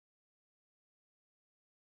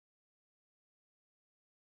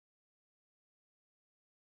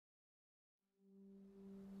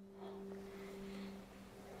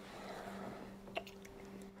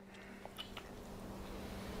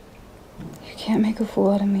can't make a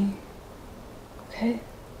fool out of me. Okay?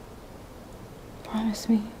 Promise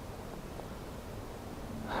me.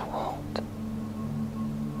 I won't.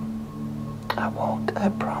 I won't, I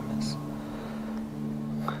promise.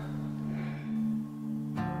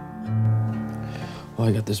 Well,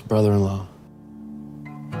 I got this brother-in-law.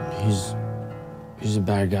 He's a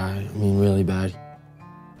bad guy. I mean, really bad.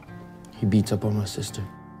 He beats up on my sister.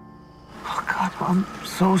 Oh, God, I'm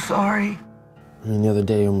so sorry. I mean, the other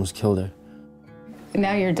day he almost killed her.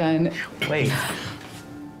 Now you're done. Wait.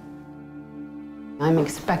 I'm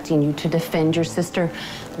expecting you to defend your sister.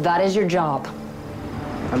 That is your job.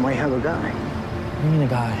 I might have a guy. What do you mean a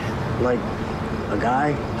guy? Like, a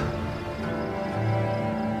guy?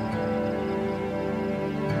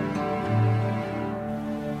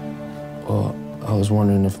 Well, I was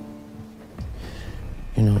wondering if,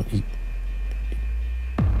 you know, you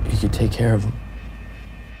could take care of him.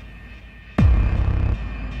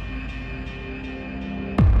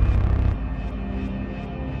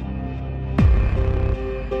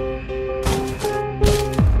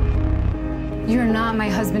 You're not my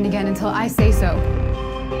husband again until I say so.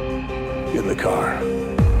 Get in the car.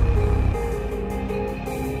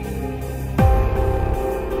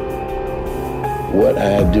 What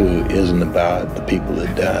I do isn't about the people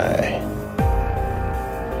that die.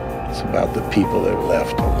 It's about the people that are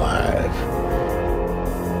left alive.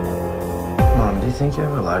 Mom, do you think you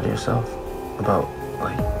ever lie to yourself about,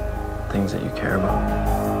 like, things that you care about?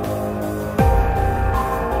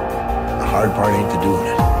 The hard part ain't the doing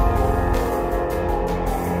it.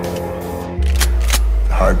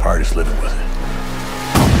 The hard part is living with it.